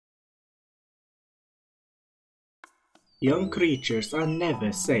Young creatures are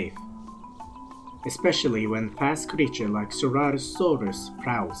never safe, especially when fast creatures like Ceratosaurs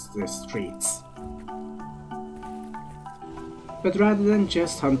prowls the streets. But rather than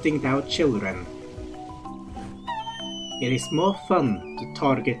just hunting down children, it is more fun to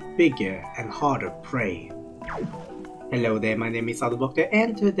target bigger and harder prey. Hello there, my name is AudunVokter,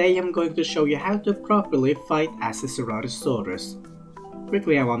 and today I'm going to show you how to properly fight as a Ceratosaurus.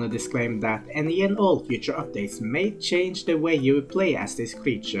 Quickly, I want to disclaim that any and all future updates may change the way you play as this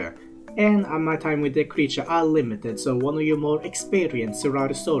creature, and my time with the creature are limited, so one of your more experienced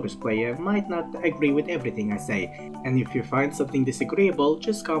Ceratosaurus player might not agree with everything I say, and if you find something disagreeable,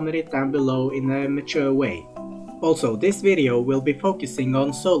 just comment it down below in a mature way. Also, this video will be focusing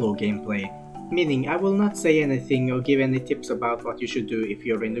on solo gameplay, meaning I will not say anything or give any tips about what you should do if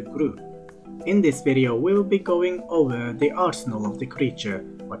you're in a group. In this video, we will be going over the arsenal of the creature,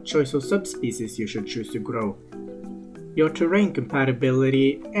 what choice of subspecies you should choose to grow, your terrain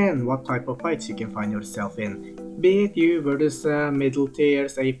compatibility, and what type of fights you can find yourself in, be it you versus middle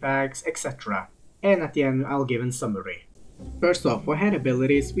tiers, apex, etc. And at the end, I'll give a summary. First off, for head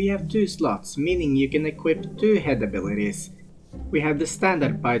abilities, we have 2 slots, meaning you can equip 2 head abilities. We have the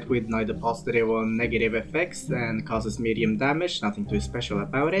standard bite with neither positive or negative effects and causes medium damage, nothing too special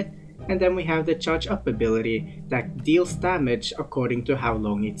about it. And then we have the charge up ability that deals damage according to how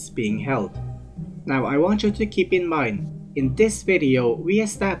long it's being held. Now I want you to keep in mind, in this video we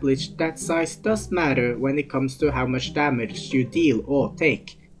established that size does matter when it comes to how much damage you deal or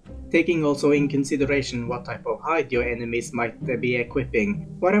take, taking also in consideration what type of hide your enemies might be equipping.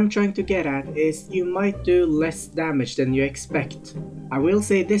 What I'm trying to get at is you might do less damage than you expect. I will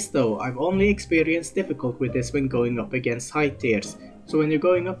say this though, I've only experienced difficult with this when going up against high tiers. So when you're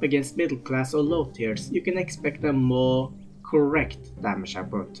going up against middle class or low tiers, you can expect a more correct damage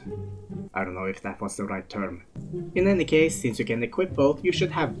output. I don't know if that was the right term. In any case, since you can equip both, you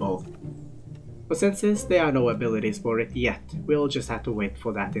should have both. For senses, there are no abilities for it yet, we'll just have to wait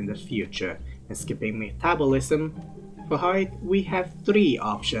for that in the future. And skipping metabolism, for height we have 3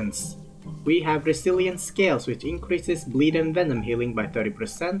 options. We have Resilient Scales, which increases bleed and venom healing by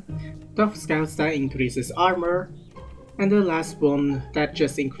 30%, Tough Scouts that increases armor, and the last one that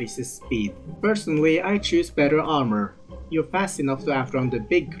just increases speed. Personally, I choose better armor. You're fast enough to outrun the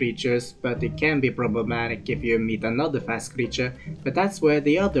big creatures, but it can be problematic if you meet another fast creature, but that's where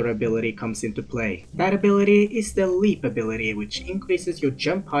the other ability comes into play. That ability is the leap ability, which increases your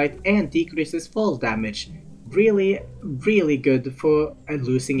jump height and decreases fall damage. Really good for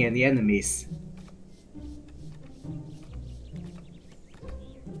losing any enemies.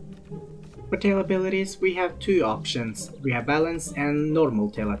 For tail abilities, we have 2 options. We have balance and normal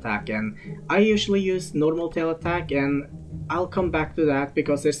tail attack, and I usually use normal tail attack, and I'll come back to that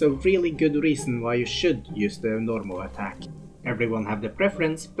because there's a really good reason why you should use the normal attack. Everyone have their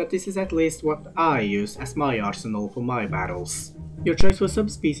preference, but this is at least what I use as my arsenal for my battles. Your choice for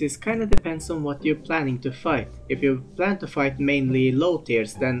subspecies kinda depends on what you're planning to fight. If you plan to fight mainly low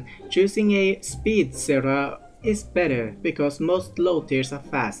tiers, then choosing a speed Cera is better, because most low tiers are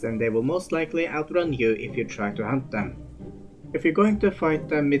fast and they will most likely outrun you if you try to hunt them. If you're going to fight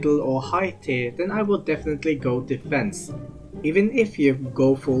the middle or high tier, then I would definitely go defense. Even if you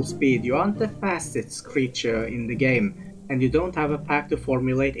go full speed, you aren't the fastest creature in the game, and you don't have a pack to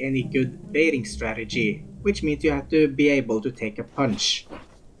formulate any good baiting strategy, which means you have to be able to take a punch.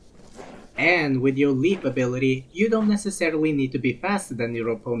 And with your leap ability, you don't necessarily need to be faster than your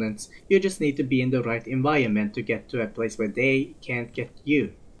opponents, you just need to be in the right environment to get to a place where they can't get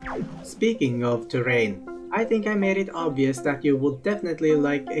you. Speaking of terrain, I think I made it obvious that you would definitely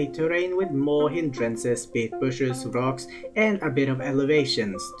like a terrain with more hindrances, be it bushes, rocks, and a bit of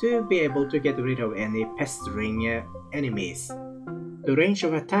elevations to be able to get rid of any pestering enemies. The range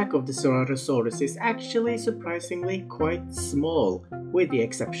of attack of the Ceratosaurus is actually surprisingly quite small, with the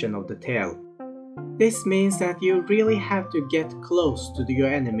exception of the tail. This means that you really have to get close to your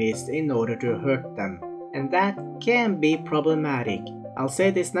enemies in order to hurt them, and that can be problematic. I'll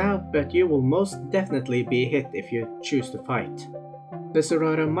say this now, but you will most definitely be hit if you choose to fight. The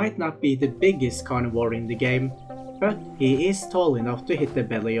Ceratosaurus might not be the biggest carnivore in the game, but he is tall enough to hit the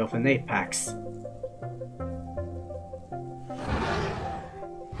belly of an apex.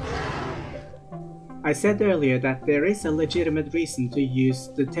 I said earlier that there is a legitimate reason to use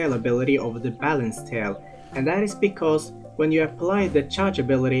the tail ability over the balanced tail, and that is because when you apply the charge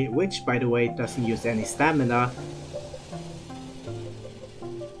ability, which by the way doesn't use any stamina,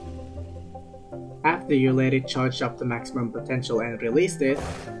 after you let it charge up to maximum potential and release it,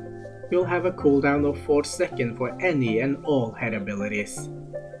 you'll have a cooldown of 4 seconds for any and all head abilities.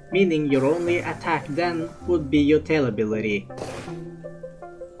 meaning your only attack then would be your tail ability.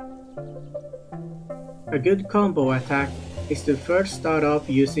 A good combo attack is to first start off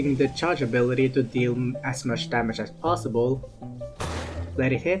using the charge ability to deal as much damage as possible,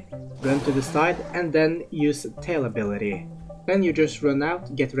 let it hit, run to the side, and then use tail ability. Then you just run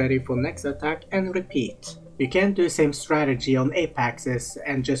out, get ready for next attack, and repeat. You can do the same strategy on apexes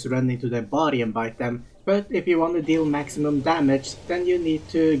and just run into their body and bite them, but if you want to deal maximum damage, then you need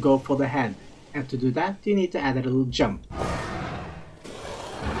to go for the head, and to do that you need to add a little jump.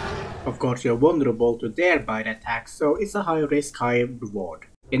 Of course you're vulnerable to their bite attacks, so it's a high risk, high reward.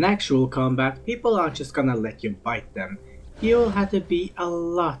 In actual combat, people aren't just gonna let you bite them. You'll have to be a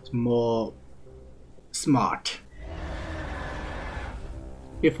lot more smart.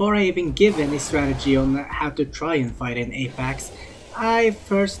 Before I even give any strategy on how to try and fight an apex, I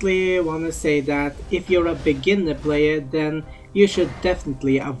firstly wanna say that if you're a beginner player, then you should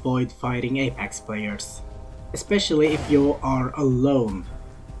definitely avoid fighting apex players. Especially if you are alone.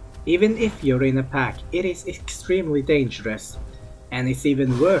 Even if you're in a pack, it is extremely dangerous. And it's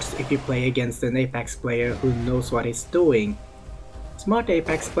even worse if you play against an apex player who knows what he's doing. Smart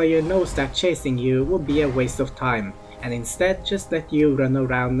apex player knows that chasing you will be a waste of time, and instead just let you run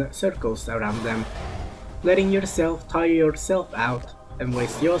around circles around them, letting yourself tire yourself out and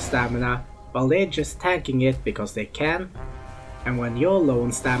waste your stamina while they're just tanking it because they can. And when you're low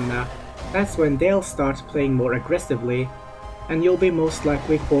on stamina, that's when they'll start playing more aggressively, and you'll be most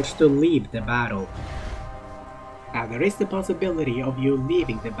likely forced to leave the battle. Now there is the possibility of you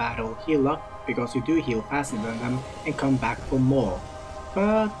leaving the battle heal up because you do heal faster than them and come back for more,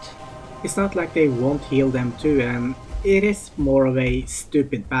 but it's not like they won't heal them too, and it is more of a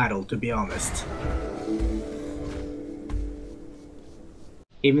stupid battle, to be honest.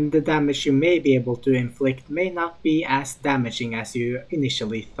 Even the damage you may be able to inflict may not be as damaging as you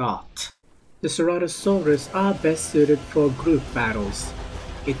initially thought. The Ceratosaurs are best suited for group battles.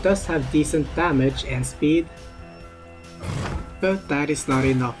 It does have decent damage and speed, but that is not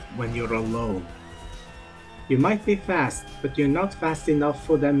enough when you're alone. You might be fast, but you're not fast enough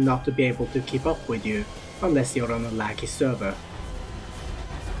for them not to be able to keep up with you, unless you're on a laggy server.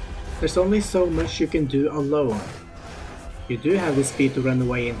 There's only so much you can do alone. You do have the speed to run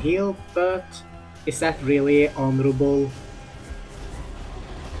away and heal, but is that really honorable?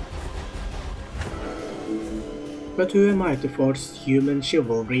 But who am I to force human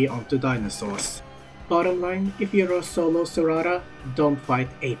chivalry onto dinosaurs? Bottom line, if you're a solo Cerata, don't fight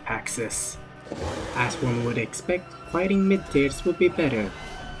apexes. As one would expect, fighting mid-tiers would be better,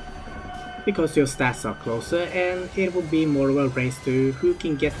 because your stats are closer and it will be more of a race to who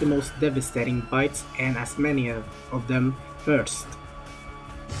can get the most devastating bites and as many of them first.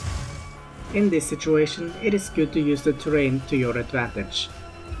 In this situation, it is good to use the terrain to your advantage.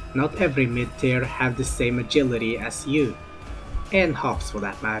 Not every mid-tier have the same agility as you, and hops for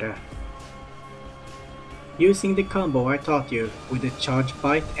that matter. Using the combo I taught you with the charge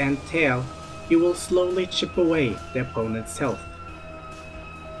bite and tail, you will slowly chip away the opponent's health.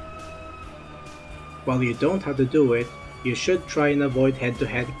 While you don't have to do it, you should try and avoid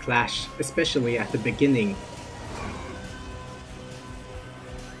head-to-head clash, especially at the beginning.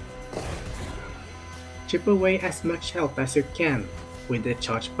 Chip away as much health as you can with the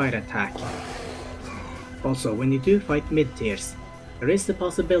charge bite attack. Also, when you do fight mid-tiers, there is the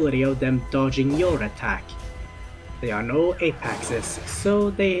possibility of them dodging your attack. They are no apexes,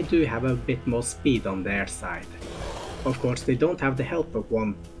 so they do have a bit more speed on their side. Of course, they don't have the health of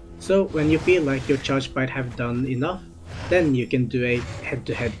one, so when you feel like your charge bite have done enough, then you can do a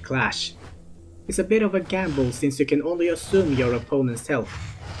head-to-head clash. It's a bit of a gamble since you can only assume your opponent's health,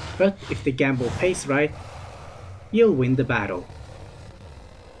 but if the gamble pays right, you'll win the battle.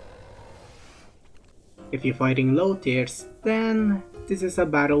 If you're fighting low tiers, then this is a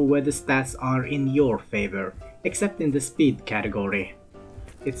battle where the stats are in your favor, except in the speed category.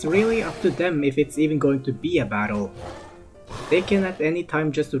 It's really up to them if it's even going to be a battle. They can at any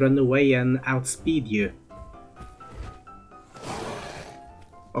time just run away and outspeed you.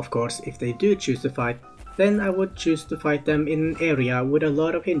 Of course, if they do choose to fight, then I would choose to fight them in an area with a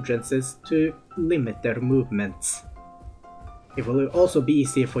lot of hindrances to limit their movements. It will also be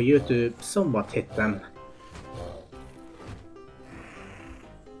easier for you to somewhat hit them.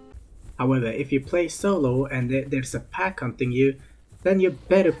 However, if you play solo and there's a pack hunting you, then you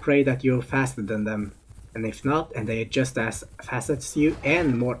better pray that you're faster than them. And if not, and they're just as fast as you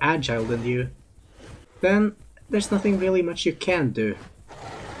and more agile than you, then there's nothing really much you can do.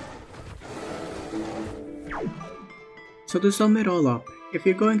 So to sum it all up, if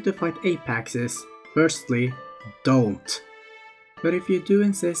you're going to fight apexes, firstly, don't. But if you do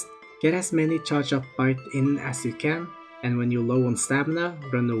insist, get as many charge up fight in as you can, and when you're low on stamina,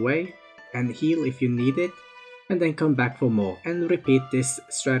 run away and heal if you need it, and then come back for more, and repeat this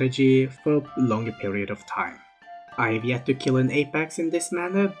strategy for a longer period of time. I have yet to kill an Apex in this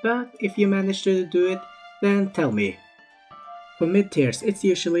manner, but if you manage to do it, then tell me. For mid tiers, it's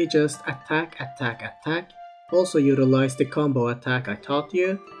usually just attack, attack, attack, also utilize the combo attack I taught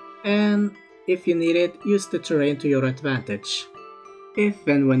you, and if you need it, use the terrain to your advantage. If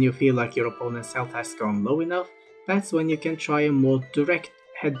and when you feel like your opponent's health has gone low enough, that's when you can try a more direct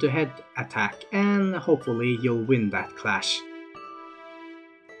head-to-head attack, and hopefully you'll win that clash.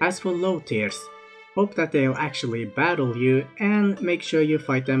 As for low tiers, hope that they'll actually battle you, and make sure you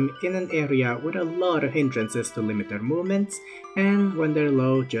fight them in an area with a lot of hindrances to limit their movements, and when they're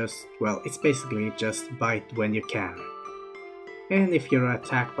low, it's basically just bite when you can. And if you're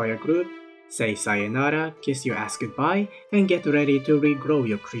attacked by a group, say sayonara, kiss your ass goodbye, and get ready to regrow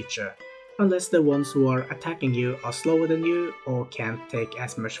your creature. Unless the ones who are attacking you are slower than you or can't take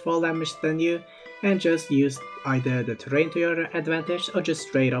as much fall damage than you, and just use either the terrain to your advantage or just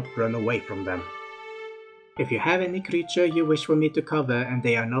straight up run away from them. If you have any creature you wish for me to cover and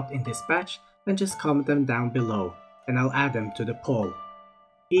they are not in this batch, then just comment them down below, and I'll add them to the poll.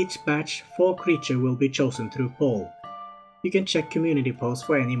 Each batch, 4 creature will be chosen through poll. You can check community posts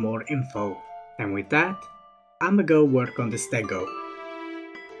for any more info. And with that, I'ma go work on the stego.